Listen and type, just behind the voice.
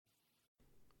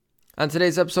On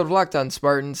today's episode of Locked On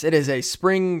Spartans, it is a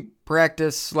spring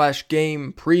practice /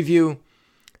 game preview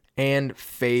and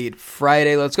fade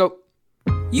Friday. Let's go.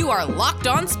 You are Locked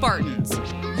On Spartans,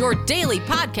 your daily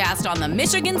podcast on the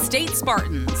Michigan State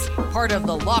Spartans, part of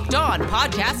the Locked On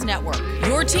Podcast Network,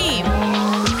 your team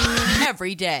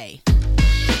every day.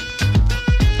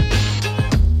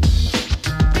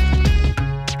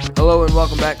 Hello and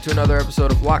welcome back to another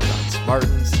episode of Locked On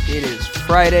Spartans. It is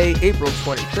Friday, April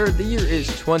 23rd. The year is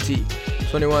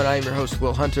 2021. I am your host,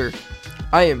 Will Hunter.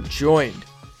 I am joined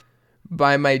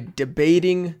by my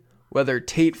debating whether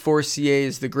Tate Forcier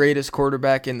is the greatest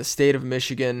quarterback in the state of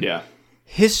Michigan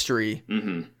history,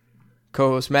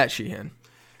 co-host Matt Sheehan.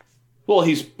 Well,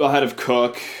 he's ahead of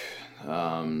Cook,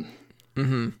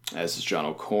 as is John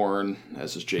O'Korn,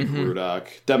 as is Jake Rudock,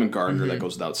 Devin Gardner, that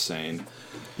goes without saying.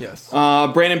 Yes.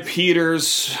 Brandon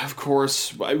Peters, of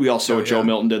course. We also what Joe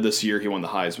Milton did this year. He won the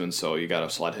Heisman, so you got to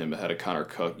slide him ahead of Connor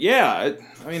Cook. Yeah,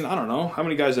 I mean, I don't know. How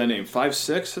many guys did I name? 5,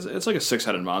 6? It's like a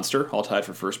six-headed monster, all tied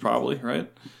for first probably,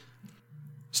 right?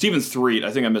 Stephen Threet,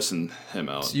 I think I'm missing him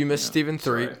out. So you missed Stephen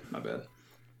Threet. Sorry, my bad.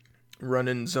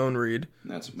 Running zone read.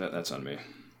 That's on me.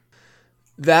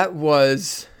 That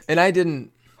was, and I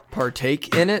didn't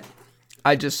partake in it.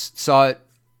 I just saw it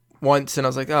once and I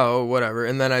was like, oh, whatever.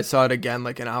 And then I saw it again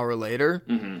like an hour later.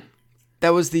 That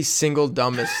was the single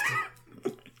dumbest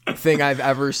thing I've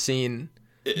ever seen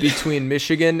between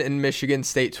Michigan and Michigan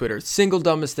State Twitter. Single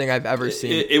dumbest thing I've ever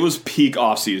seen. It was peak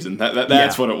offseason.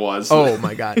 That's what it was. Oh,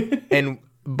 my God. And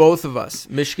both of us,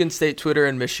 Michigan State Twitter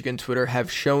and Michigan Twitter,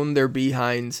 have shown their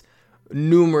behinds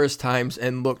numerous times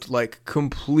and looked like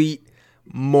complete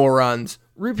morons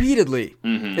repeatedly.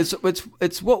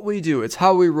 It's what we do. It's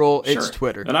how we roll. Sure. It's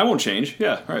Twitter. And I won't change.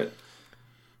 Yeah, right.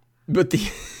 But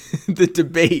the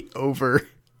debate over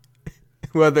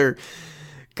whether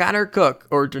Connor Cook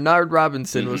or Denard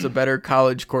Robinson was a better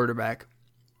college quarterback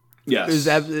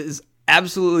is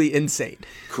absolutely insane.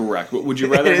 Correct. Would you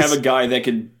rather have a guy that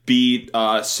could beat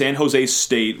San Jose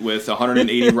State with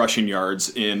 180 rushing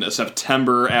yards in a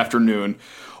September afternoon,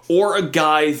 or a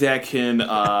guy that can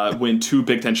win 2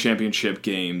 Big Ten championship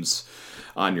games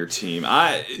on your team?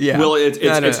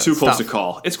 It's too close to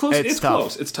call. It's close. It's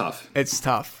close. It's tough. It's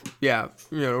tough. Yeah,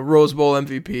 Rose Bowl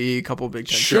MVP, a couple Big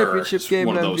Ten championship game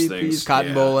MVPs,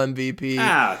 Cotton Bowl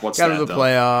MVP. What's got that, to the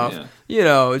playoff.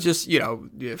 Yeah. Just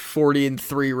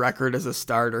 40-3 record as a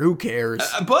starter. Who cares?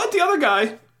 But the other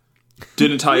guy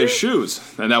didn't tie his shoes,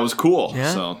 and that was cool.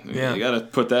 Yeah. So you got to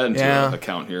put that into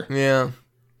account here.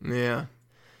 Yeah.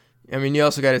 I mean, you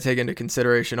also got to take into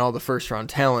consideration all the first-round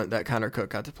talent that Connor Cook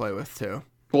got to play with, too.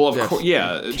 Well, of course,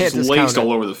 just laced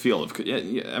all over the field.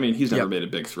 I mean, he's never made a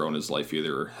big throw in his life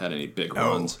either, or had any big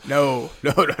runs. No.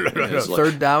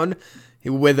 Third down, he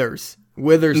withers.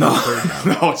 On third down.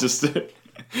 No, just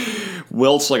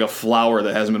wilts like a flower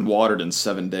that hasn't been watered in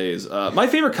 7 days. My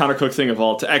favorite Connor Cook thing of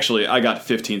all, actually, I got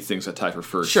 15 things that tie for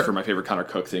first for my favorite Connor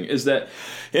Cook thing, is that,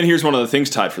 and here's one of the things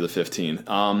tied for the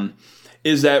 15,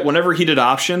 is that whenever he did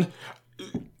option,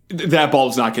 that ball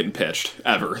was not getting pitched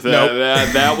ever.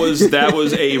 That was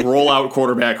a rollout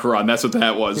quarterback run. That's what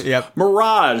that was. Yep.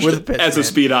 Mirage as a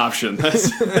speed option.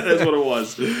 That's what it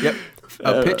was. Yep.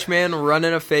 A pitch man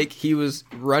running a fake. He was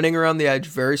running around the edge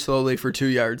very slowly for 2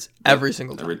 yards every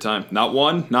single time. Every time. Not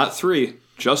 1, not 3,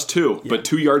 just 2. But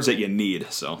 2 yards that you need.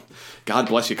 So God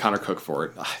bless you, Connor Cook, for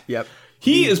it. Yep.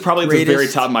 He is probably at the very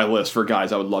top of my list for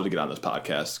guys I would love to get on this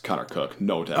podcast. Connor Cook,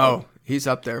 no doubt. Oh, he's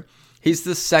up there. He's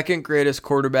the second greatest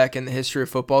quarterback in the history of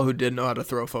football who didn't know how to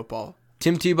throw football.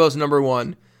 Tim Tebow's number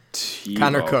 1.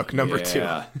 Connor Cook, number 2.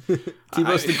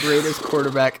 Tebow's the greatest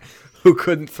quarterback who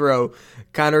couldn't throw.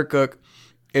 Connor Cook,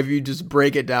 if you just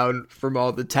break it down from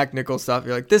all the technical stuff,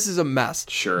 you're like, this is a mess.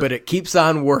 Sure. But it keeps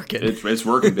on working. It's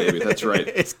working, baby. That's right.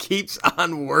 It keeps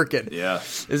on working. Yeah.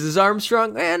 Is his arm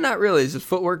strong? Not really. Is his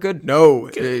footwork good?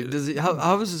 No.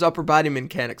 How is his upper body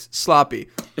mechanics? Sloppy.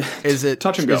 Is it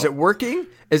touch and go? Is it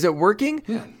working?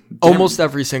 Yeah. Almost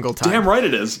every single time. Damn right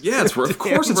it is. Yeah, of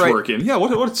course it's working. Yeah,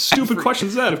 what stupid question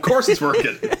is that? Of course it's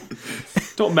working.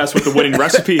 Don't mess with the winning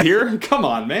recipe here. Come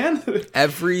on, man.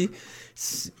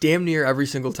 Damn near every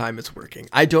single time it's working.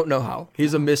 I don't know how.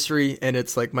 He's a mystery, and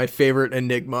it's like my favorite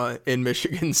enigma in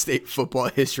Michigan State football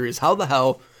history is how the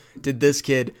hell did this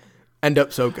kid end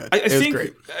up so good? It was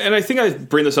great. And I think I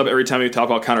bring this up every time we talk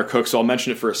about Connor Cook, so I'll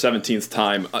mention it for a 17th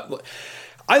time.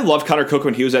 I loved Connor Cook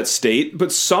when he was at State, but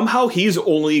somehow he's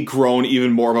only grown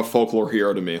even more of a folklore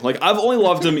hero to me. Like, I've only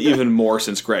loved him even more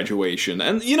since graduation.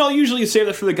 And, usually you save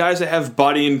that for the guys that have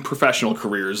budding professional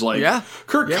careers, like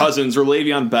Kirk Cousins or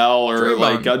Le'Veon Bell or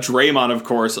Draymond, of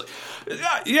course.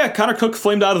 Yeah, Connor Cook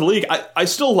flamed out of the league. I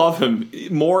still love him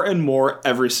more and more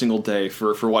every single day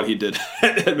for what he did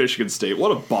at Michigan State.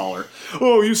 What a baller.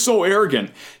 Oh, he's so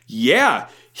arrogant. Yeah,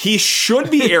 he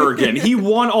should be arrogant. He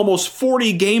won almost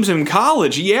 40 games in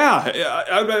college. Yeah,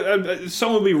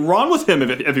 something would be wrong with him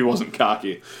if he wasn't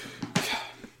cocky.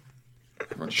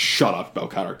 Everyone shut up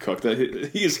about Connor Cook.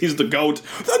 He's the GOAT.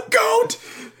 The GOAT!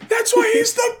 That's why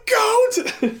he's the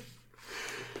GOAT!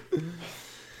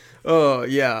 Oh,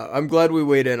 yeah. I'm glad we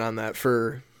weighed in on that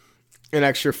for an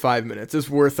extra 5 minutes. It's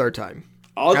worth our time.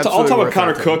 I'll talk about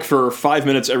Connor Cook for 5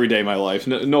 minutes every day of my life.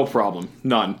 No problem.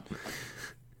 None.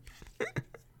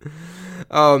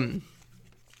 Well,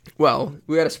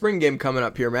 we got a spring game coming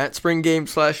up here, Matt. Spring game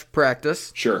 /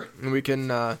 practice. Sure. And we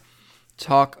can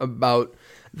talk about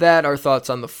that, our thoughts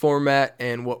on the format,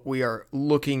 and what we are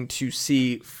looking to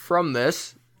see from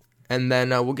this. And then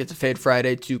we'll get to Fade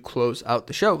Friday to close out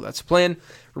the show. That's the plan.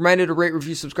 Reminder to rate,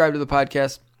 review, subscribe to the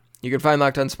podcast. You can find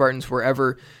Locked On Spartans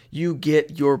wherever you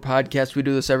get your podcast. We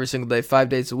do this every single day, 5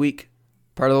 days a week.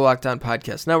 Part of the Locked On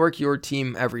Podcast Network, your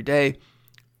team every day.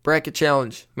 Bracket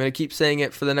challenge. I'm going to keep saying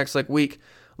it for the next week.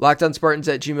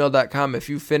 LockedOnSpartans@gmail.com. If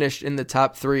you finished in the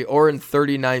top 3 or in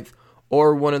 39th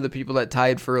or one of the people that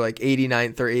tied for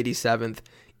 89th or 87th,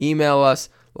 email us,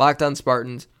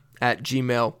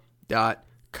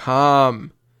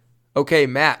 LockedOnSpartans@gmail.com. Okay,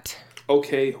 Matt.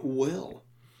 Okay, Will.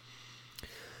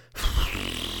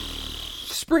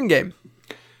 Spring game.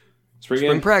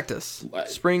 Spring practice.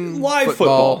 Spring live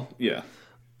football. Yeah.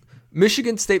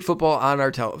 Michigan State football on our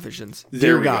televisions.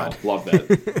 There we go. Love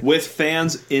that. With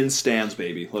fans in stands,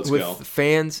 baby. Let's go. With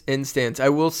fans in stands. I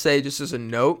will say, just as a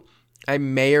note, I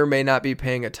may or may not be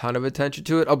paying a ton of attention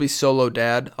to it. I'll be solo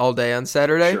dad all day on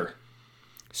Saturday. Sure.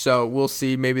 So we'll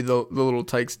see. Maybe the little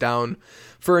tyke's down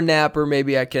for a nap, or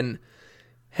maybe I can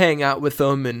hang out with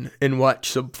them and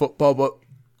watch some football. But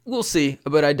we'll see.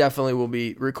 But I definitely will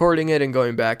be recording it and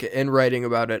going back and writing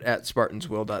about it at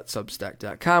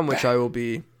spartanswill.substack.com, which I will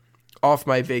be off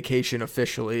my vacation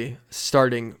officially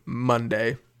starting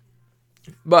Monday.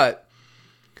 But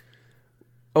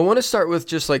I want to start with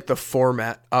just the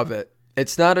format of it.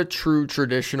 It's not a true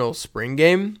traditional spring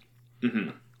game.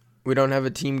 Mm-hmm. We don't have a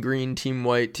team green, team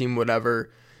white, team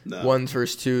whatever, ones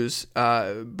versus twos.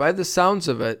 By the sounds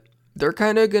of it, they're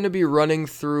kind of going to be running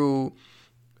through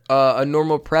a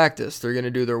normal practice. They're going to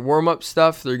do their warm-up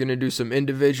stuff. They're going to do some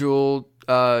individual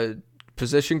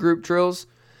position group drills.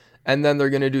 And then they're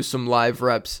going to do some live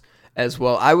reps as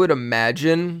well. I would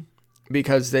imagine,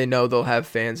 because they know they'll have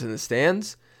fans in the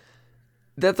stands,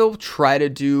 that they'll try to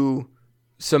do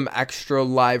some extra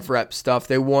live rep stuff.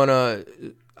 They want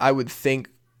to, I would think,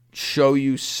 show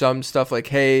you some stuff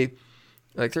hey,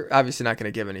 they're obviously not going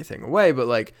to give anything away,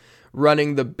 but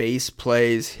running the base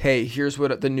plays. Hey, here's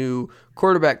what the new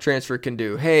quarterback transfer can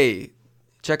do. Hey,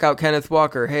 check out Kenneth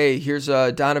Walker. Hey, here's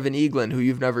Donovan Eaglin, who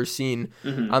you've never seen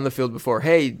on the field before.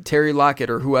 Hey, Terry Lockett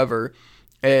or whoever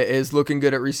is looking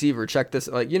good at receiver. Check this.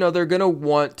 They're going to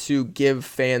want to give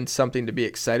fans something to be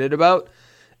excited about.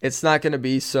 It's not going to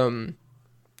be some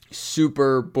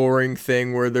super boring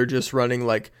thing where they're just running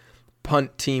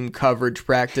punt team coverage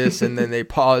practice and then they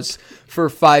pause for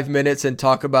 5 minutes and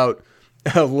talk about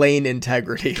lane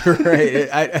integrity, right?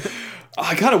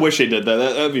 I kind of wish they did that.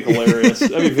 That'd be hilarious.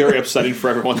 That'd be very upsetting for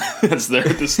everyone that's there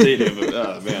at the stadium.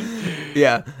 Oh, man.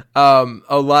 Yeah.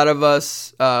 A lot of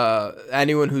us,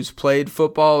 anyone who's played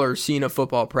football or seen a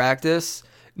football practice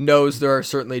knows there are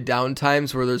certainly down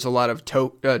times where there's a lot of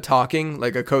talking,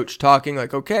 a coach talking,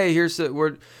 okay, here's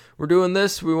we're doing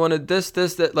this. We wanted this,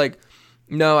 that.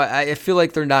 No, I feel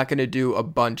like they're not going to do a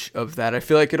bunch of that. I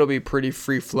feel like it'll be pretty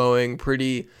free-flowing,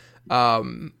 pretty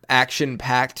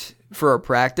action-packed for a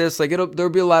practice. There'll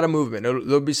be a lot of movement.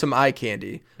 There'll be some eye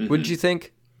candy. Mm-hmm. Wouldn't you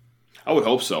think? I would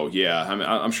hope so, yeah. I mean,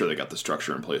 I'm sure they got the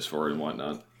structure in place for it and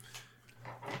whatnot.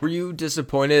 Were you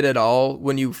disappointed at all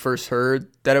when you first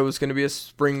heard that it was going to be a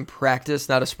spring practice,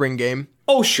 not a spring game?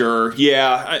 Oh, sure.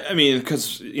 Yeah. I mean,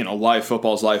 because, live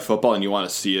football is live football and you want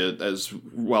to see it as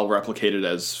well replicated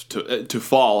as to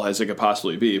fall as it could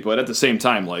possibly be. But at the same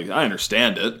time, I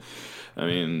understand it. I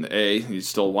mean, A, you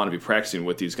still want to be practicing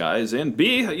with these guys, and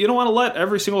B, you don't want to let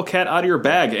every single cat out of your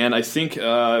bag. And I think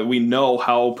we know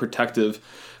how protective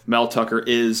Mel Tucker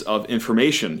is of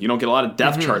information. You don't get a lot of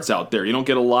depth charts out there. You don't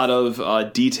get a lot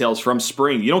of details from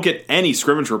spring. You don't get any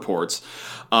scrimmage reports.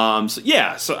 I'm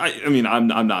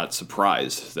not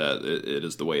surprised that it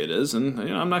is the way it is, and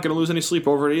I'm not going to lose any sleep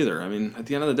over it either. I mean, at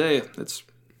the end of the day, it's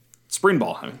spring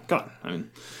ball. I mean, come on. I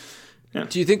mean. Yeah.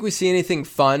 Do you think we see anything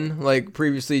fun?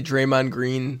 Previously, Draymond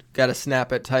Green got a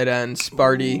snap at tight end.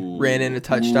 Sparty ran in a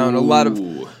touchdown. A lot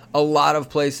of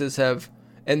places have,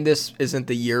 and this isn't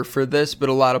the year for this, but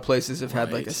a lot of places have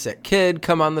had like a sick kid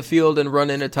come on the field and run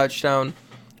in a touchdown.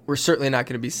 We're certainly not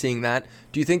going to be seeing that.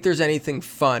 Do you think there's anything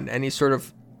fun, any sort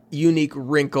of unique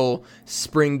wrinkle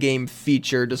spring game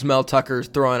feature? Does Mel Tucker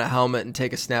throw on a helmet and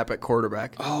take a snap at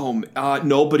quarterback?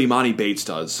 No, but Imani Bates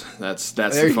does. That's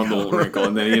the fun little wrinkle.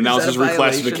 And then he announces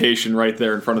reclassification right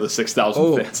there in front of the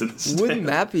 6,000 fans in the stand. Wouldn't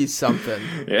that be something?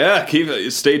 Yeah,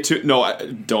 stay tuned. No,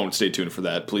 don't stay tuned for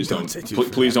that. Please don't.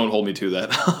 Please don't hold me to that.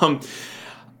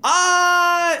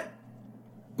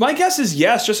 My guess is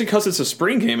yes, just because it's a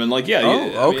spring game, and like,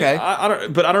 okay.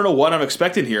 I don't know what I'm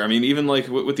expecting here. I mean, even like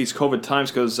with these COVID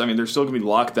times, because I mean, there's still gonna be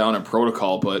lockdown and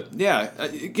protocol. But yeah,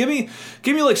 give me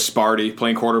like Sparty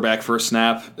playing quarterback for a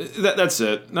snap. That's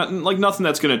it. Nothing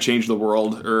that's gonna change the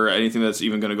world or anything that's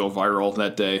even gonna go viral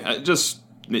that day. Just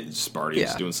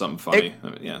Sparty's doing something funny.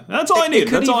 That's all I need.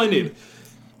 That's all I need.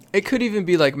 It could even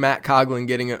be like Matt Coughlin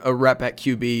getting a rep at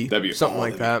QB. That'd be something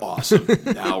like that. Awesome.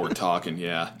 Now we're talking.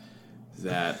 Yeah.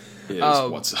 That is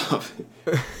what's up.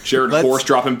 Jared Horse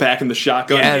dropping back in the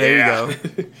shotgun. Yeah, there you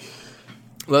go.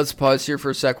 Let's pause here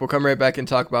for a sec. We'll come right back and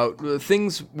talk about the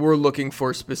things we're looking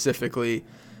for specifically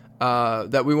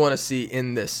that we want to see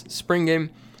in this spring game.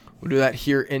 We'll do that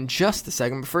here in just a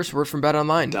second. But first, a word from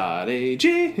BetOnline.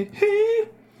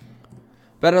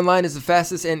 BetOnline is the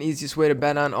fastest and easiest way to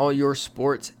bet on all your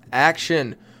sports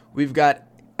action. We've got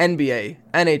NBA,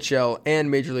 NHL,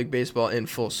 and Major League Baseball in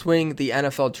full swing. The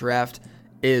NFL draft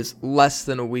is less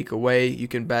than a week away. You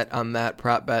can bet on that,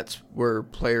 prop bets where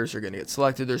players are going to get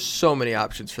selected. There's so many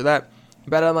options for that.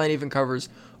 BetOnline even covers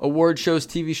award shows,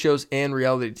 TV shows, and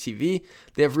reality TV.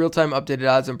 They have real-time updated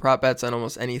odds and prop bets on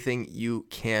almost anything you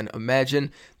can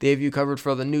imagine. They have you covered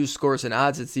for all the news, scores, and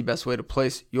odds. It's the best way to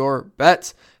place your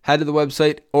bets. Head to the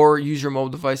website or use your mobile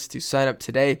device to sign up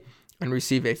today and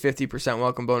receive a 50%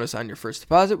 welcome bonus on your first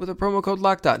deposit with a promo code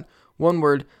LOCKEDON. One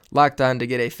word, LOCKEDON, to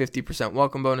get a 50%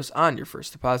 welcome bonus on your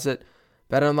first deposit.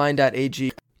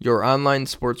 BetOnline.ag, your online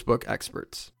sportsbook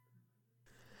experts.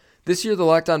 This year, the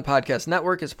Locked On Podcast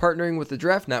Network is partnering with the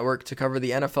Draft Network to cover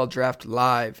the NFL Draft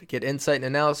live. Get insight and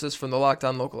analysis from the Locked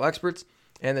On local experts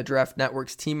and the Draft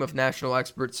Network's team of national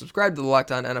experts. Subscribe to the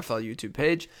Locked On NFL YouTube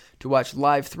page to watch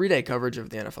live 3-day coverage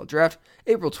of the NFL Draft,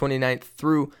 April 29th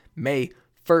through May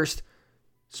 1st.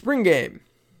 Spring game.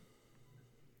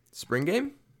 Spring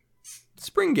game?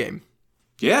 Spring game.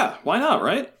 Yeah, why not,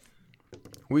 right?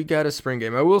 We got a spring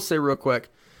game. I will say real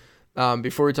quick,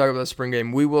 before we talk about the spring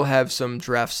game, we will have some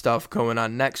draft stuff going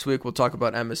on next week. We'll talk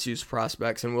about MSU's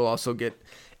prospects, and we'll also get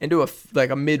into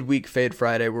a midweek Fade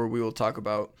Friday where we will talk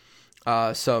about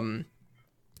some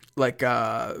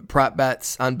prop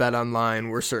bets on BetOnline,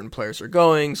 where certain players are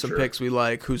going, some picks we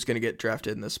like, who's going to get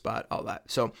drafted in this spot, all that.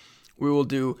 So we will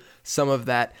do some of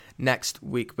that next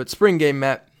week. But spring game,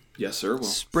 Matt. Yes, sir.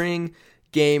 Spring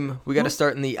game. We got to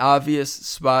start in the obvious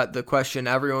spot, the question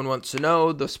everyone wants to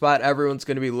know, the spot everyone's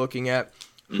going to be looking at.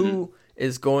 Mm-hmm. Who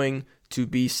is going to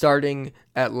be starting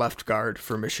at left guard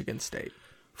for Michigan State?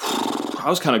 I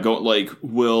was kind of going,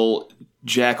 will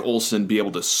Jack Olson be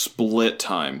able to split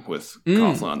time with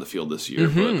Coughlin on the field this year?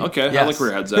 Mm-hmm. But okay, yes. I like where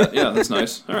your head's at. Yeah, that's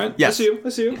nice. All right. Yes. I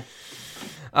see you.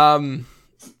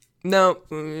 No,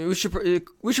 we should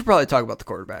probably talk about the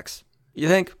quarterbacks. You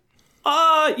think?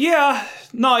 Yeah.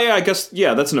 No, yeah, I guess,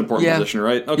 yeah, that's an important position,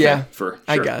 right? Okay. Yeah, for sure.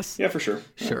 I guess. Yeah, for sure.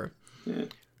 Sure. Yeah.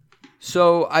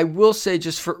 So I will say,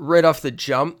 just right off the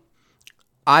jump,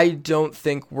 I don't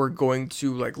think we're going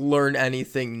to learn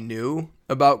anything new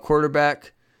about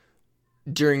quarterback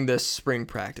during this spring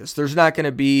practice. There's not going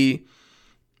to be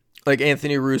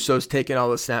Anthony Russo's taking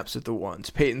all the snaps with the ones.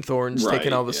 Peyton Thorne's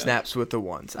taking all the snaps with the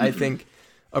ones. Mm-hmm. I think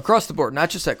across the board, not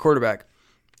just at quarterback,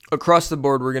 across the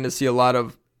board, we're going to see a lot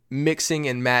of mixing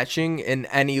and matching in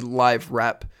any live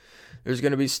rep. There's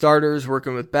going to be starters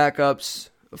working with backups,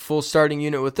 a full starting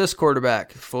unit with this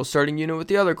quarterback, full starting unit with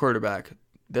the other quarterback,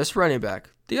 this running back,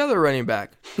 the other running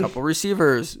back, a couple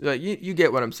receivers. You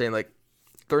get what I'm saying.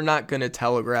 They're not going to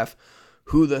telegraph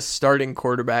who the starting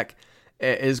quarterback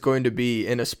is going to be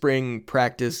in a spring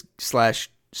practice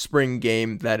 / spring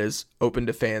game that is open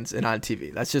to fans and on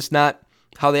TV. That's just not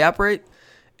how they operate,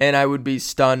 and I would be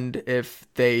stunned if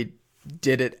they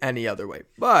did it any other way.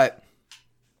 But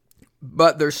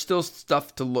there's still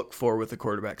stuff to look for with the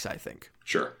quarterbacks, I think.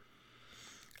 Sure.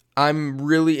 I'm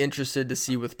really interested to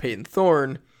see with Peyton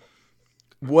Thorne,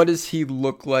 what does he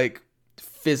look like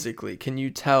physically? Can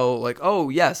you tell, oh,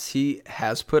 yes, he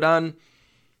has put on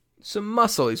some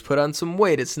muscle. He's put on some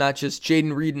weight. It's not just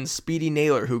Jaden Reed and Speedy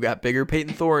Naylor who got bigger.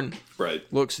 Peyton Thorne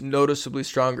looks noticeably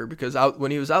stronger because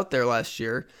when he was out there last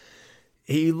year,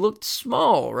 he looked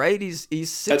small, right? He's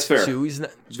 6'2". That's fair.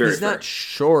 He's not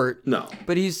short. No.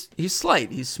 But he's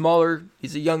slight. He's smaller.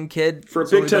 He's a young kid. For a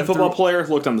Big Ten football player,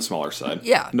 looked on the smaller side.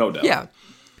 Yeah. No doubt. Yeah.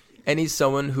 And he's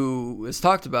someone who is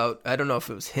talked about, I don't know if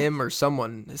it was him or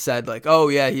someone said, like, oh,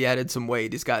 yeah, he added some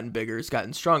weight. He's gotten bigger. He's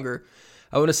gotten stronger.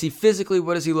 I want to see physically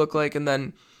what does he look like, and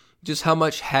then just how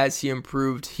much has he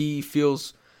improved. He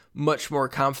feels much more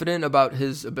confident about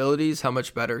his abilities, how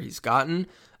much better he's gotten.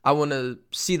 I want to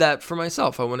see that for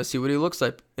myself. I want to see what he looks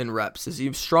like in reps. Is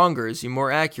he stronger? Is he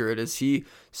more accurate? Is he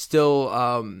still,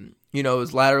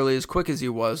 as laterally as quick as he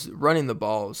was running the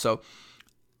ball? So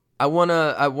I want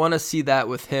to see that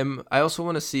with him. I also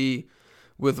want to see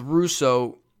with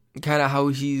Russo kind of how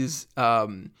he's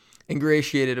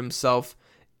ingratiated himself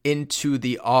into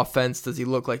the offense. Does he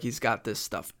look like he's got this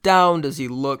stuff down? Does he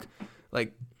look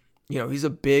like, he's a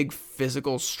big,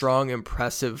 physical, strong,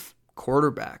 impressive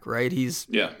quarterback, right? He's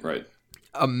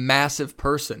a massive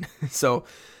person. So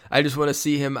I just want to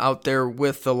see him out there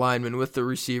with the linemen, with the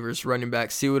receivers, running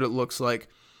back, see what it looks like,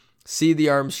 see the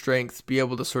arm strength, be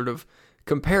able to sort of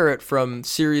compare it from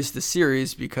series to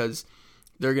series because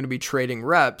they're going to be trading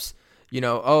reps.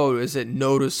 Is it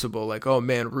noticeable? Like, oh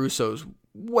man, Russo's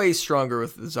way stronger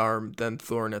with his arm than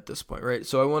Thorne at this point, right?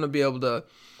 So I want to be able to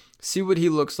see what he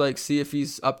looks like, see if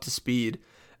he's up to speed,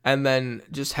 and then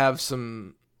just have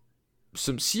some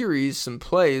series, some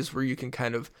plays where you can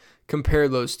kind of compare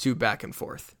those two back and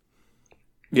forth.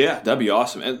 Yeah, that'd be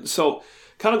awesome. And so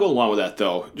kind of go along with that,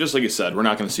 though, just like you said, we're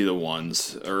not going to see the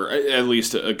ones, or at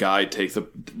least a guy take the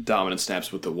dominant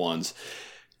snaps with the ones.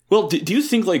 Well, do you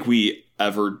think like we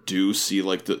ever do see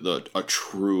like a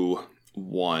true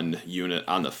one unit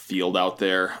on the field out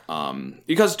there?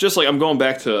 Because just like I'm going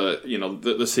back to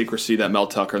the secrecy that Mel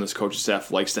Tucker and this coaching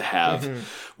staff likes to have,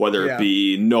 whether it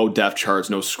be no depth charts,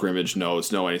 no scrimmage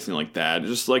notes, no anything like that,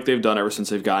 just like they've done ever since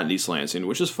they've gotten East Lansing,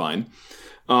 which is fine.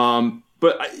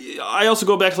 But I also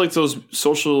go back to like those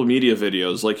social media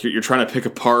videos, like you're trying to pick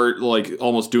apart, like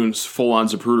almost doing full-on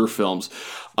Zapruder films.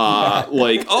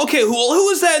 Like, okay, who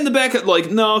is that in the back? Like,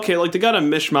 no, okay, like they got a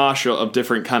mishmash of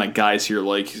different kind of guys here,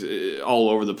 like all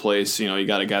over the place. You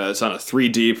got a guy that's on a 3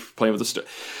 deep playing with the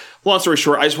long story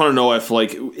short, I just want to know if,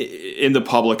 like, in the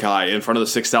public eye, in front of the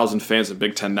 6,000 fans of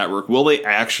Big Ten Network, will they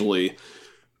actually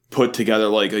put together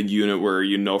like a unit where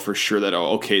for sure that,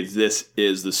 oh, okay, this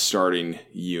is the starting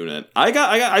unit? I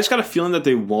just got a feeling that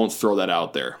they won't throw that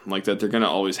out there, like that they're gonna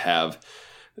always have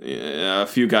a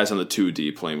few guys on the 2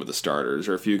 deep playing with the starters,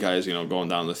 or a few guys going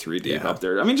down the 3 deep up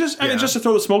there. I mean, just to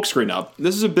throw the smoke screen up.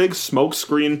 This is a big smoke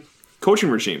screen coaching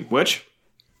regime, which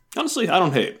honestly I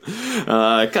don't hate.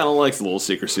 I kind of like the little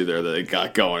secrecy there that they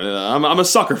got going. I'm a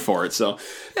sucker for it. So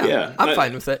yeah, I'm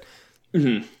fine with it.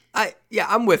 Mm-hmm.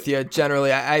 I'm with you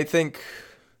generally. I think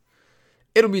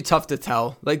it'll be tough to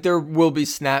tell. Like, there will be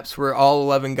snaps where all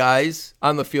 11 guys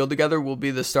on the field together will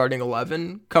be the starting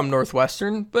 11 come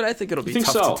Northwestern, but I think it'll be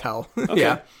tough to tell. Okay.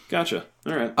 Yeah. Gotcha.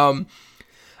 All right.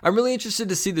 I'm really interested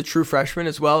to see the true freshmen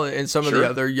as well, and some of the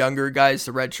other younger guys,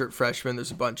 the redshirt freshmen.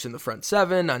 There's a bunch in the front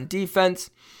 7 on defense.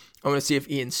 I want to see if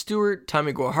Ian Stewart,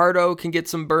 Tommy Guajardo can get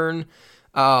some burn.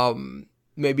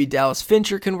 Maybe Dallas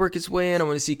Fincher can work his way in. I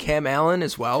want to see Cam Allen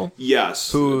as well.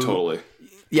 Yes, totally.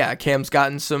 Yeah, Cam's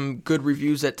gotten some good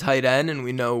reviews at tight end, and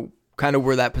we know kind of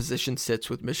where that position sits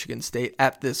with Michigan State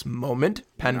at this moment,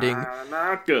 pending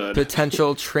not good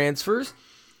potential transfers.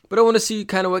 But I want to see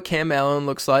kind of what Cam Allen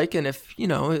looks like, and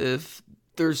if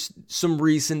there's some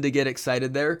reason to get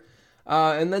excited there.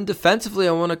 And then defensively,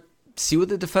 I want to see what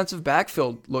the defensive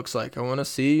backfield looks like. I want to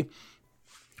see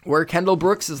where Kendall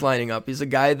Brooks is lining up. He's a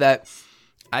guy that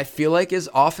I feel like is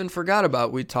often forgot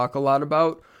about. We talk a lot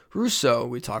about Russo.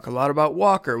 We talk a lot about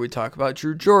Walker. We talk about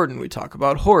Drew Jordan. We talk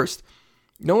about Horst.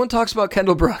 No one talks about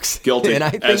Kendall Brooks. Guilty, and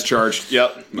I think, as charged.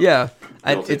 Yep. Yeah.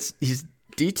 He's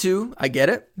D2. I get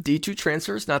it. D2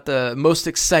 transfer is not the most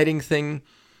exciting thing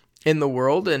in the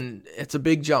world, and it's a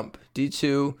big jump.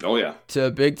 D2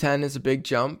 to Big Ten is a big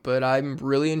jump, but I'm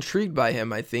really intrigued by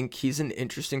him. I think he's an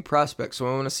interesting prospect, so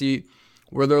I want to see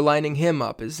where they're lining him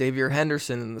up. Is Xavier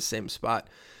Henderson in the same spot?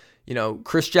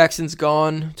 Chris Jackson's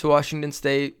gone to Washington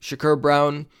State. Shakur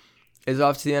Brown is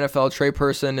off to the NFL. Trey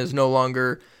Person is no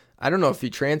longer, I don't know if he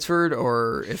transferred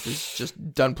or if he's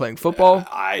just done playing football.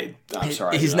 I'm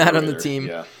sorry. He's not on the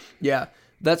team. Yeah.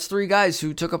 That's 3 guys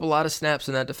who took up a lot of snaps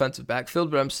in that defensive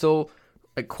backfield, but I'm still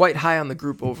quite high on the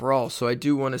group overall. So I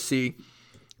do want to see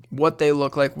what they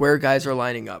look like, where guys are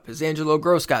lining up. Has Angelo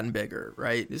Gross gotten bigger,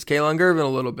 right? Is Kaelon Gervin a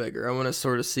little bigger? I want to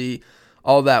sort of see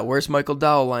all that. Where's Michael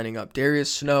Dowell lining up?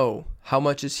 Darius Snow, how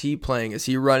much is he playing? Is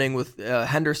he running with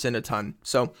Henderson a ton?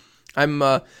 So I'm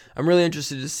really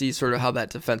interested to see sort of how that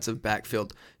defensive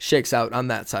backfield shakes out on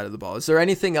that side of the ball. Is there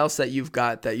anything else that you've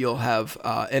got that you'll have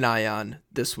an eye on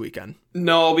this weekend?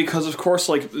 No, because of course,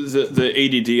 like the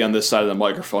ADD on this side of the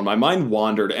microphone, my mind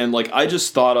wandered, and like I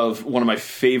just thought of one of my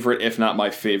favorite, if not my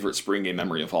favorite, spring game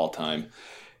memory of all time.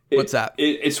 What's that?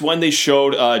 It's when they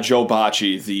showed Joe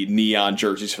Bocci the neon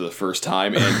jerseys for the first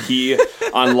time, and he,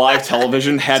 on live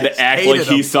television, had to act like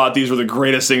he thought these were the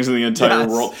greatest things in the entire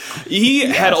world. He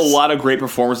had a lot of great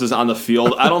performances on the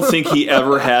field. I don't think he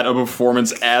ever had a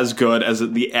performance as good as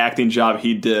the acting job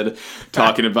he did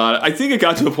talking about it. I think it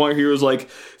got to a point where he was like,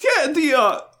 yeah,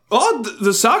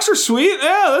 the socks are sweet.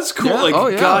 Yeah, that's cool.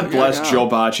 Yeah. God bless Joe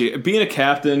Bocci. Being a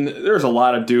captain, there's a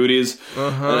lot of duties.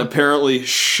 And apparently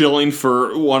shilling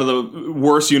for one of the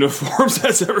worst uniforms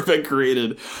that's ever been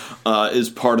created is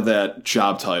part of that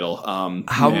job title.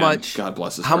 How much? God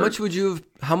bless his heart. How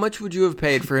much would you have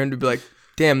paid for him to be like,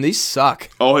 damn, these suck?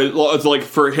 Oh, it's like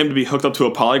for him to be hooked up to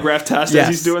a polygraph test as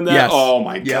he's doing that? Yes. Oh,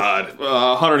 my God.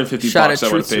 $150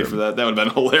 I would have paid for that. That would have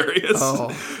been hilarious. Oh.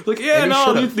 Like, yeah,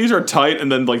 no, these are tight,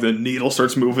 and then like the needle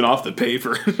starts moving off the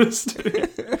paper.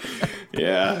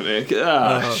 Yeah,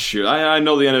 man. Shoot. I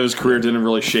know the end of his career didn't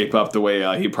really shape up the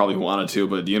way he probably wanted to,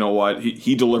 but you know what?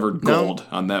 He delivered gold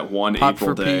on that one Pop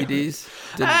April for day. PEDs.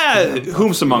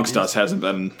 Whomst amongst us hasn't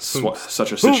been in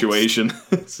such a situation.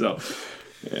 So...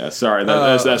 Yeah, sorry.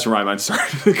 That's where my mind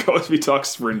started to go as we talk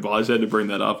spring ball. I just had to bring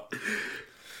that up.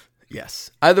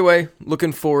 Yes. Either way,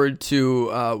 looking forward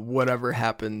to whatever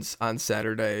happens on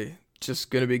Saturday. Just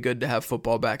going to be good to have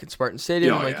football back at Spartan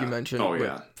Stadium, you mentioned. Oh,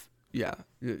 yeah. Yeah.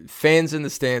 Fans in the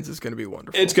stands is going to be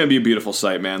wonderful. It's going to be a beautiful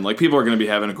sight, man. Like, people are going to be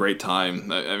having a great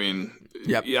time. I mean...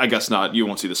 Yep. I guess not. You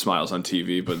won't see the smiles on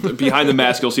TV, but behind the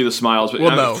mask, you'll see the smiles. But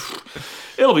no.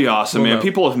 It'll be awesome, man.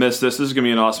 People have missed this. This is going to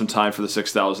be an awesome time for the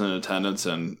 6,000 in attendance,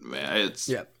 and man, it's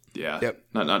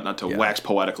not to wax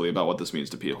poetically about what this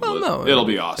means to people. Well, no, it'll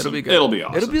be awesome. It'll be good. It'll be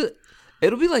awesome.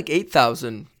 It'll be like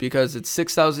 8,000 because it's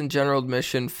 6,000 general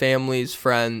admission, families,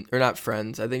 not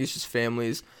friends. I think it's just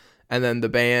families, and then the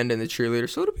band and the cheerleader.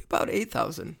 So it'll be about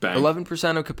 8,000.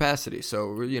 11% of capacity.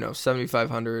 So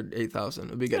 7,500, 8,000.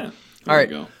 It'll be good. Yeah, all right,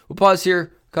 we'll pause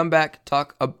here. Come back,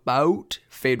 talk about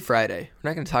Fade Friday. We're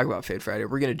not going to talk about Fade Friday.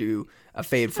 We're going to do a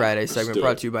Fade Friday segment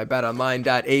brought to you by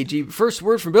BetOnline.ag. First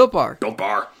word from Built Bar. Built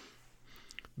Bar.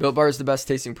 Built Bar is the best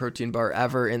tasting protein bar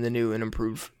ever, and the new and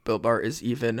improved Built Bar is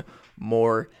even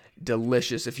more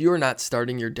delicious. If you are not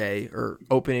starting your day or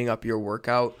opening up your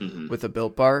workout with a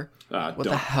Built Bar, what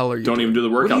the hell are you doing? Don't even do the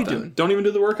workout. What are you doing? Don't even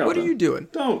do the workout. What are you doing?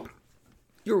 Don't.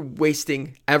 You're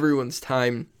wasting everyone's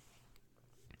time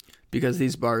because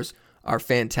these bars are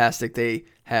fantastic. They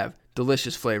have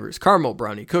delicious flavors: caramel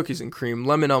brownie, cookies and cream,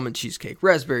 lemon almond cheesecake,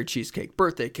 raspberry cheesecake,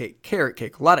 birthday cake, carrot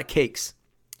cake, a lot of cakes,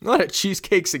 a lot of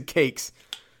cheesecakes and cakes.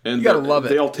 And you gotta love it.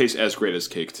 They all taste as great as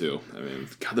cake too. I mean,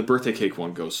 God, the birthday cake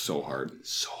one goes so hard.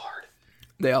 So hard.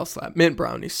 They all slap. Mint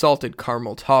brownie, salted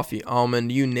caramel, toffee,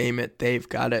 almond, you name it, they've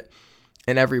got it.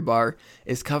 And every bar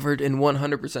is covered in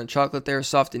 100% chocolate. They're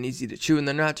soft and easy to chew, and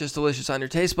they're not just delicious on your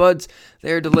taste buds,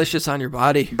 they're delicious on your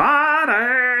body.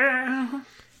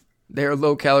 They're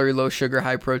low calorie, low sugar,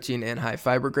 high protein, and high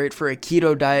fiber. Great for a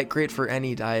keto diet, great for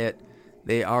any diet.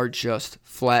 They are just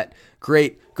flat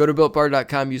great. Go to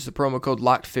BuiltBar.com, use the promo code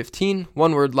LOCKED15,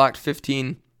 one word,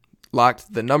 LOCKED15,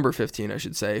 locked the number 15, I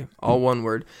should say, all one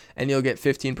word, and you'll get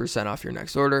 15% off your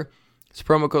next order. It's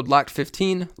promo code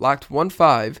LOCKED15,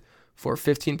 LOCKED15, for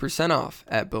 15% off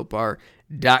at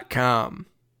BuiltBar.com.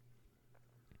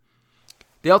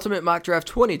 The Ultimate Mock Draft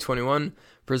 2021,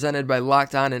 presented by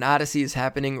Locked On and Odyssey, is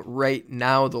happening right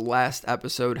now. The last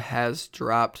episode has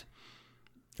dropped.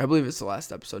 I believe it's the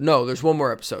last episode. No, there's one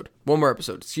more episode.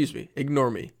 Excuse me. Ignore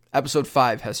me. Episode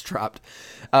 5 has dropped.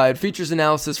 It features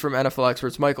analysis from NFL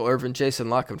experts Michael Irvin, Jason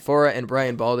LaConfora, and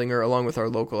Brian Baldinger, along with our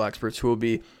local experts who will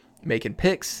be making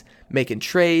picks, making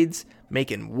trades,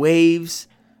 making waves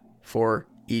for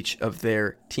each of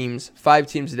their teams. 5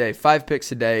 teams a day, 5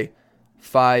 picks a day,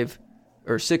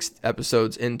 6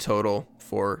 episodes in total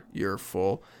for your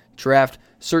full draft.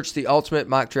 Search the Ultimate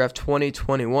Mock Draft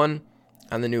 2021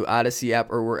 on the new Odyssey app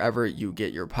or wherever you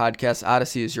get your podcasts.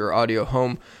 Odyssey is your audio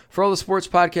home for all the sports,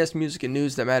 podcasts, music, and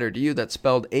news that matter to you. That's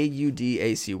spelled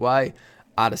AUDACY,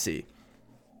 Odyssey.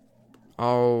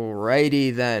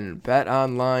 Alrighty then,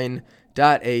 BetOnline.ag,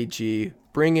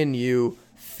 bringing you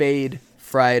Fade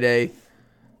Friday.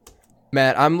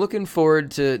 Matt, I'm looking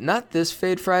forward to, not this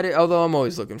Fade Friday, although I'm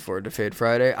always looking forward to Fade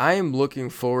Friday. I am looking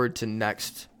forward to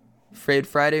next Fade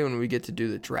Friday when we get to do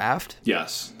the draft.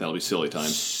 Yes, that'll be silly time.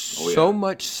 So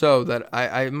much so that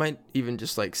I might even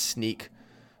just like sneak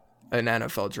an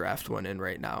NFL draft one in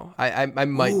right now. I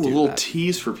might do a little that.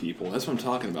 tease for people. That's what I'm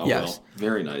talking about. Yes. Will.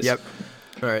 Very nice. Yep.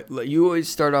 All right, you always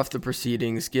start off the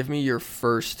proceedings. Give me your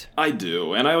first. I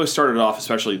do, and I always started off,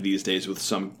 especially these days, with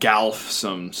some golf,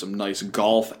 some nice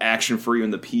golf action for you in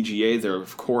the PGA. There,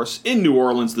 of course, in New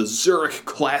Orleans, the Zurich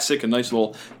Classic, a nice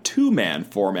little two-man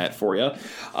format for you.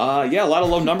 A lot of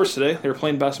low numbers today. They were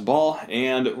playing best ball,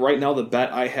 and right now the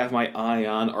bet I have my eye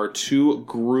on are two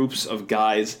groups of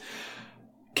guys: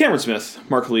 Cameron Smith,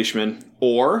 Mark Leishman,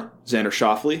 or Xander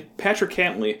Schauffele, Patrick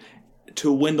Cantlay, to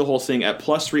win the whole thing at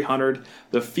plus 300.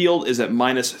 The field is at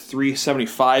minus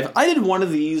 375. I did one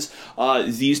of these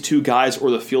two guys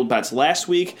or the field bets last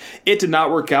week. It did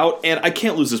not work out, and I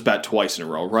can't lose this bet twice in a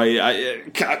row, right? I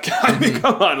mean,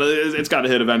 come on, it's got to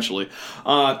hit eventually.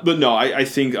 But no, I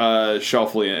think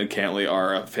Schauffele and Cantlay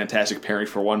are a fantastic pairing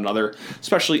for one another,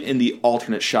 especially in the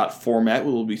alternate shot format.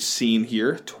 We will be seen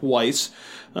here twice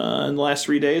in the last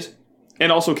 3 days.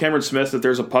 And also Cameron Smith, that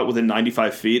there's a putt within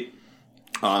 95 feet.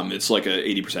 It's like a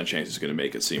 80% chance he's going to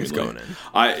make it, seemingly. He's going in.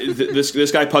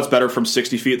 This guy putts better from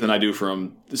 60 feet than I do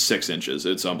from 6 inches.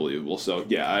 It's unbelievable. So,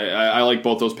 yeah, I like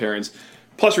both those pairings.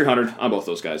 Plus 300 on both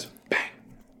those guys. Bang.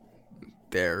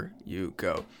 There you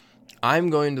go. I'm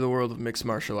going to the world of mixed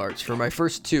martial arts for my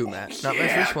first two, Matt. Not my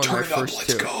first one, my first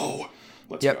two.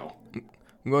 Let's go.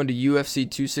 I'm going to UFC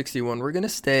 261. We're going to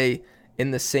stay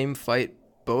in the same fight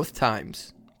both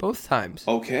times.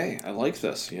 Okay, I like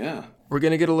this, yeah. We're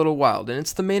going to get a little wild, and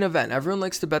it's the main event. Everyone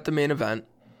likes to bet the main event.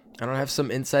 I don't have some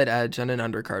inside edge on an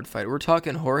undercard fight. We're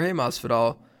talking Jorge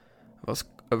Masvidal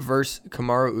versus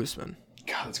Kamaru Usman.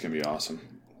 God, that's going to be awesome.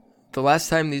 The last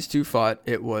time these two fought,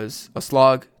 it was a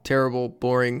slog, terrible,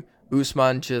 boring.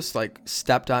 Usman just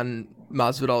stepped on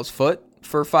Masvidal's foot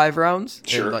for 5 rounds.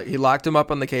 Sure. And, he locked him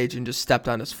up on the cage and just stepped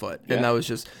on his foot. Yeah. And that was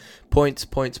just points.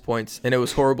 And it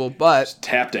was horrible, but... Just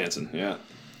tap dancing, yeah.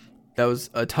 That was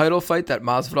a title fight that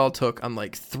Masvidal took on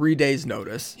 3 days'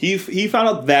 notice. He found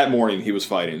out that morning he was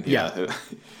fighting. Yeah.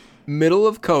 Middle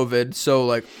of COVID,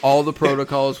 so all the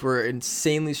protocols were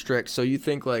insanely strict. So you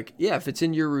think if it's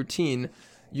in your routine,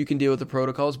 you can deal with the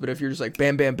protocols. But if you're just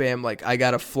bam, bam, bam, I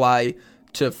gotta fly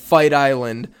to Fight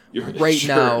Island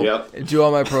now and do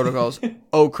all my protocols.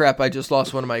 Oh crap, I just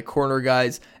lost one of my corner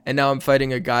guys, and now I'm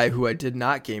fighting a guy who I did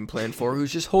not game plan for,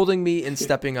 who's just holding me and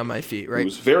stepping on my feet, right?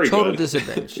 Who's very Total good.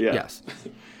 disadvantage. Yeah.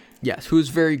 Yes, who's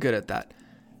very good at that.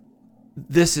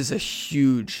 This is a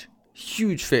huge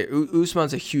favorite.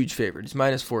 Usman's a huge favorite. He's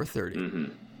minus 430.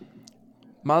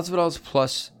 Mm-hmm. Masvidal's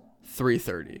plus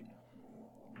 330.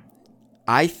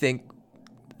 I think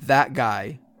that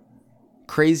guy,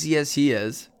 crazy as he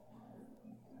is,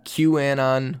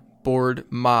 QAnon board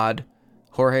mod,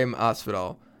 Jorge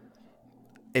Masvidal,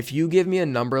 if you give me a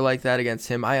number like that against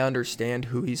him, I understand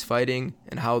who he's fighting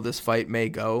and how this fight may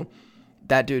go.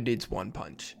 That dude needs one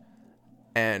punch.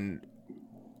 And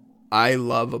I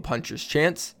love a puncher's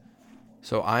chance,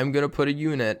 so I'm going to put a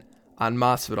unit on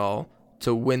Masvidal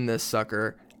to win this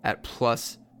sucker at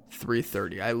plus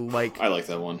 330. I like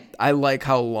that one. I like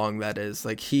how long that is.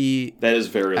 That is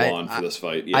very long for this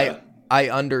fight. Yeah. I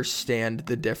understand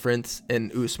the difference,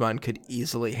 and Usman could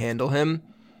easily handle him.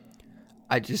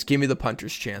 I just give me the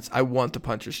puncher's chance. I want the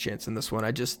puncher's chance in this one.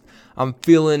 I'm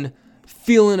feeling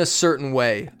a certain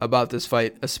way about this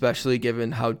fight, especially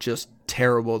given how just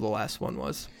terrible the last one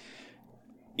was.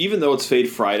 Even though it's Fade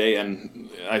Friday and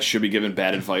I should be giving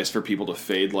bad advice for people to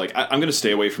fade, I'm going to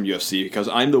stay away from UFC because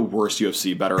I'm the worst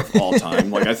UFC bettor of all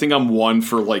time. I think I'm 1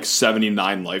 for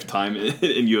 79 lifetime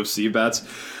in UFC bets.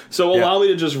 So allow me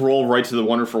to just roll right to the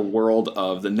wonderful world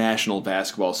of the National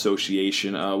Basketball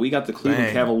Association. We got the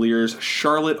Cleveland Cavaliers,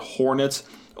 Charlotte Hornets,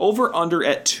 over under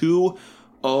at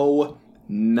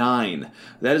 209.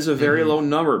 That is a very low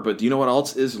number, but do you know what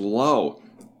else is low?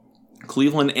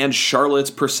 Cleveland and Charlotte's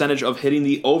percentage of hitting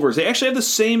the overs. They actually have the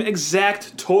same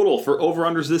exact total for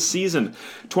over-unders this season.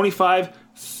 25,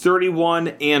 31,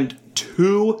 and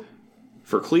 2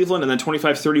 for Cleveland, and then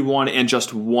 25, 31, and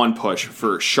just 1 push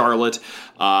for Charlotte.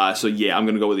 I'm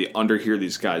going to go with the under here.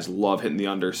 These guys love hitting the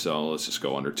under, so let's just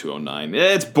go under 209.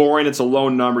 It's boring. It's a low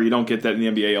number. You don't get that in the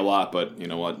NBA a lot, but you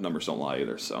know what? Numbers don't lie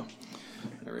either, so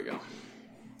there we go.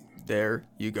 There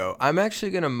you go. I'm actually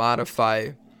going to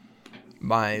modify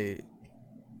my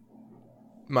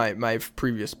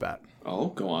previous bet. Oh,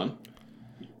 go on.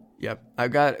 Yep. I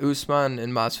got Usman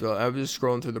and Masvidal. I was just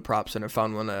scrolling through the props and I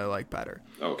found one that I like better.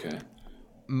 Okay.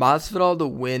 Masvidal to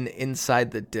win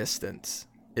inside the distance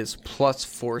is plus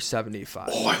 475.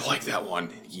 Oh, I like that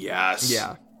one. Yes.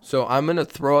 Yeah. So I'm going to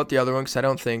throw out the other one because I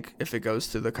don't think if it goes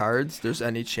to the Cards, there's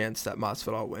any chance that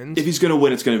Masvidal wins. If he's going to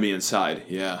win, it's going to be inside.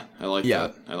 Yeah, I like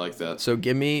that. I like that. So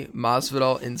give me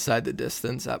Masvidal inside the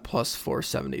distance at plus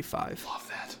 475. Love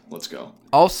that. Let's go.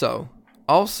 Also,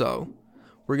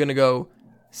 we're going to go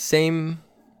same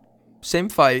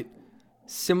fight,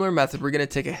 similar method. We're going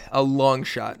to take a long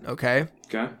shot, okay?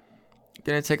 Okay.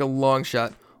 Going to take a long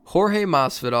shot. Jorge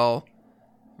Masvidal,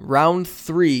 round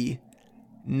 3,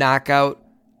 knockout,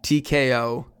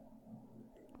 TKO,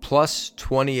 plus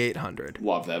 2,800.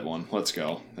 Love that one. Let's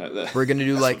go. We're going to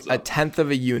do like a tenth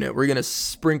of a unit. We're going to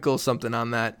sprinkle something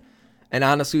on that. And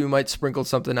honestly, we might sprinkle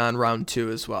something on round 2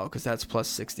 as well because that's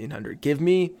plus 1,600. Give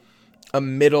me a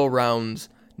middle round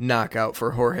knockout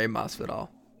for Jorge Masvidal.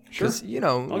 Sure. Because,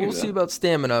 we'll see about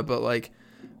stamina, but like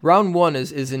round 1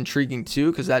 is intriguing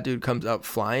too because that dude comes out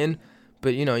flying.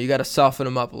 But, you got to soften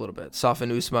him up a little bit.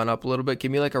 Soften Usman up a little bit.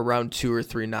 Give me like a round 2 or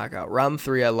 3 knockout. Round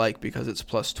 3 I like because it's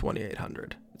plus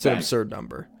 2,800. It's an absurd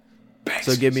number.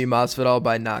 So give me Masvidal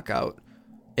by knockout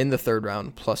in the 3rd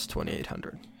round plus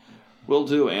 2,800. Will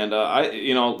do, and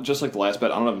just like the last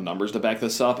bet, I don't have numbers to back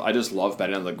this up. I just love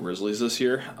betting on the Grizzlies this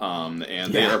year,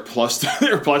 they are plus 3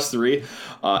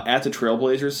 at the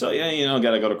Trailblazers. So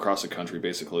got to go across the country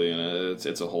basically, and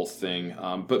it's a whole thing.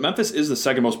 But Memphis is the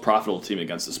second most profitable team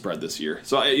against the spread this year.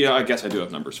 So I guess I do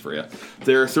have numbers for you.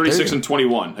 They're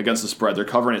 36-21 against the spread. They're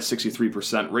covering at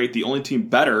 63% rate. The only team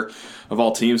better of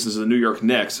all teams is the New York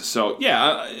Knicks. So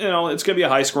it's going to be a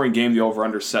high scoring game. The over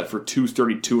under set for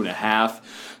 232.5.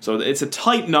 So it's a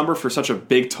tight number for such a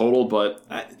big total, but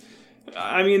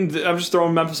I'm just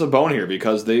throwing Memphis a bone here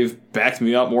because they've backed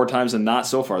me up more times than not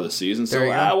so far this season. So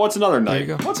what's another night?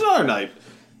 What's another night?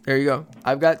 There you go.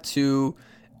 I've got 2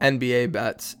 NBA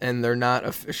bets, and they're not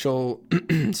official.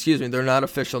 Excuse me, they're not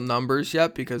official numbers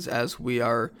yet because as we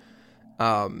are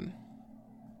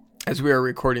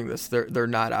recording this, they're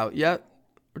not out yet.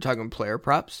 We're talking player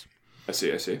props. I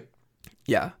see.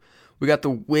 Yeah, we got the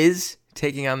Wiz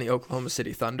taking on the Oklahoma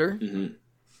City Thunder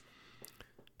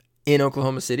in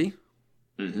Oklahoma City.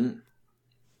 Mm-hmm.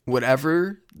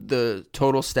 Whatever the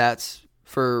total stats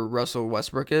for Russell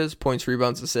Westbrook is, points,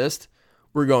 rebounds, assists,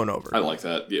 we're going over. I like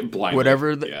that. Yeah, blindly.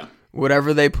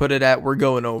 Whatever they put it at, we're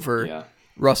going over. Yeah.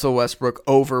 Russell Westbrook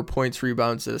over points,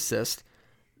 rebounds, assists.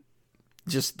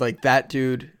 Just like that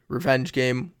dude, revenge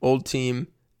game, old team,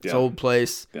 it's old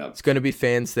place. Yeah. It's going to be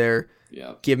fans there.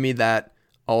 Yeah. Give me that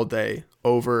all day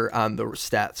over on the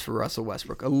stats for Russell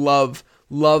Westbrook. I love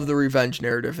the revenge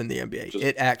narrative in the NBA.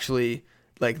 It actually,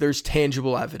 there's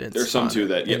tangible evidence. There's some too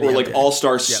that, or like NBA.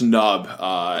 All-star snub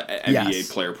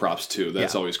NBA player props too.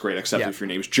 That's always great, except if your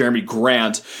name's Jeremy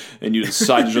Grant and you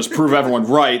decide to just prove everyone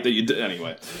right that you did.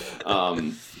 Anyway.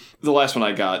 The last one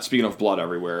I got, speaking of blood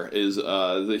everywhere, is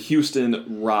the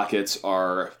Houston Rockets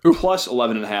are plus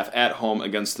 11.5 at home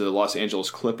against the Los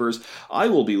Angeles Clippers. I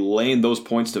will be laying those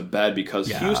points to bed because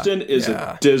Houston is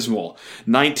a dismal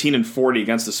 19-40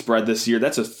 against the spread this year.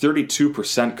 That's a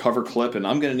 32% cover clip, and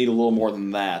I'm going to need a little more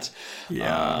than that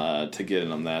to get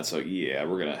in on that. So, we're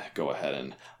going to go ahead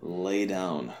and lay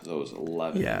down those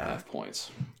 11.5 points.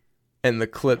 And the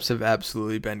Clips have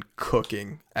absolutely been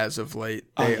cooking as of late.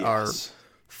 They are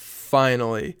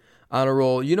finally on a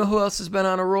roll. You know who else has been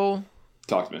on a roll?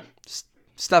 Talk to me.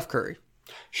 Steph Curry.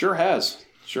 Sure has.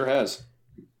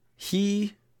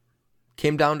 He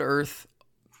came down to earth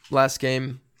last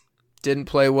game, didn't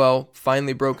play well,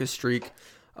 finally broke his streak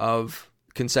of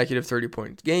consecutive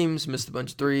 30-point games, missed a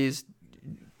bunch of threes,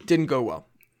 didn't go well.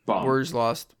 Bomb. Warriors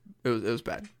lost. It was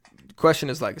bad. Question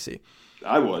is legacy.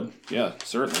 I would. Yeah,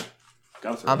 certainly.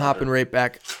 I'm hopping right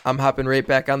back on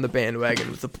the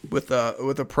bandwagon with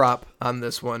a prop on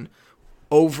this one,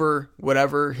 over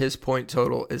whatever his point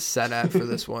total is set at for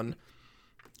this one.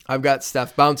 I've got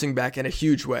Steph bouncing back in a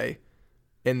huge way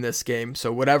in this game.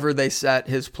 So whatever they set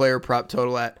his player prop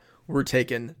total at, we're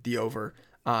taking the over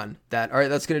on that. All right,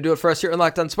 that's going to do it for us here on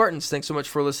Locked On Spartans. Thanks so much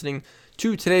for listening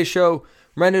to today's show.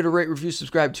 Remember to rate, review,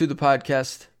 subscribe to the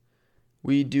podcast.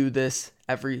 We do this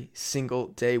every single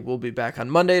day. We'll be back on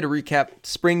Monday to recap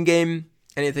spring game,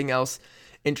 anything else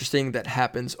interesting that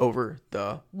happens over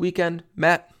the weekend.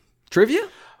 Matt, trivia?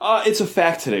 It's a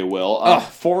fact today, Will.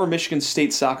 Former Michigan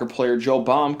State soccer player Joe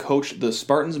Baum coached the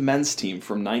Spartans men's team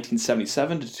from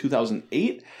 1977 to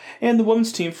 2008 and the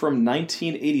women's team from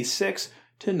 1986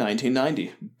 to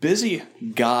 1990. Busy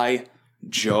guy,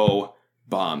 Joe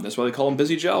Baum. That's why they call him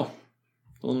Busy Joe.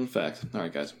 A little fact. All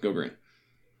right, guys, go green.